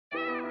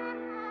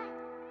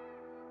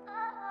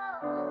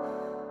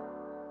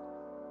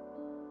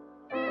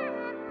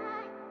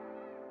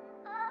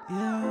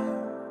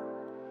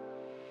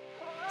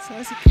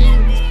IceyyQ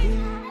in this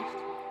bitch.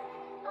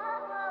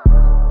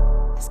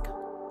 Let's go.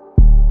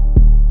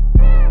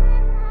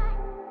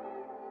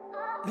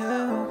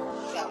 Yeah.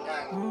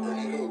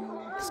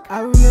 I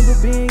remember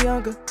being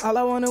younger, all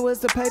I wanted was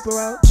the paper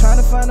route. Trying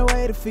to find a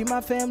way to feed my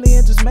family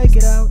and just make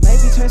it out.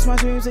 Maybe chase my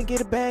dreams and get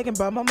a bag and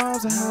buy my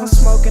mom's a house. I'm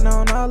smoking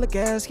on all the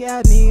gas,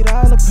 yeah I need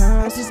all the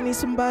pounds. I just need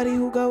somebody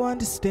who go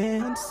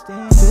understand.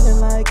 Feeling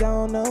like I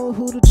don't know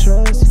who to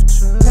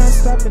trust. Not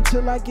stop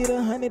until I get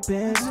 100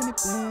 bands.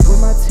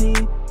 With my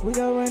team, we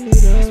gon' run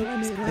it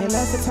up. They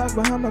laugh and talk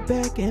behind my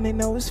back and they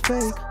know it's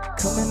fake.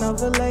 Coming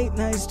over late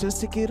nights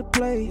just to get a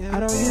play. I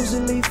don't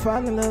usually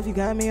fall in love, you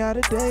got me out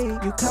of date.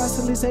 You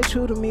constantly say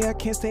true to me, I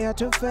can't stay out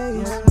your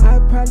face.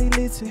 I'd probably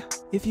listen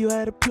if you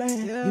had a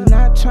plan. You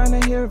not trying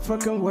to hear a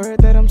fucking word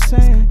that I'm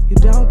saying. You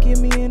don't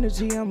give me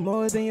energy, I'm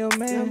more than your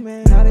man.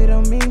 Now they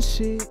don't mean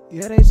shit,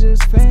 yeah they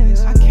just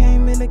fans. I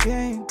came in the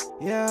game,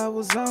 yeah I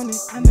was on it.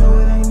 I know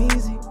it ain't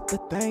easy,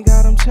 but thank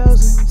God I'm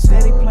chosen.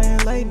 Steady playing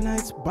late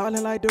nights,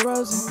 ballin' like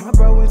DeRozan. My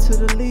bro went to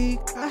the league,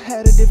 I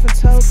had a different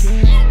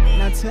token.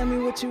 Now tell me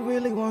what you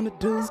really wanna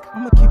do.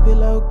 I'ma keep it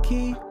low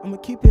key, I'ma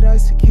keep it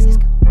IceyyQ.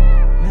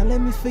 Now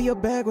let me fill your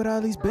bag with all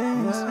these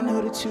bands. I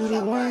know that you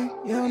the one,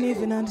 you don't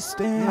even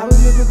understand. I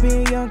remember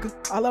being younger,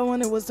 all I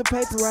wanted was the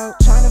paper route.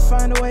 Trying to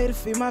find a way to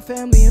feed my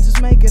family and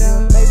just make it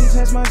out. Maybe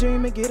chase my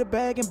dream and get a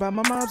bag and buy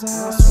my mom's a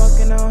house. I'm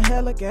smoking on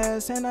hella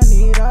gas and I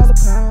need all the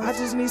pounds. I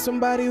just need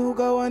somebody who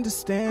go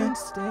understand.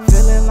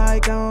 Feeling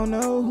like I don't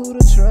know who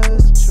to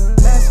trust.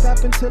 Not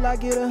stop until I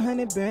get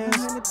 100 bands.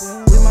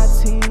 With my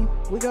team,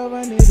 we gon'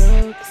 run it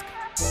up.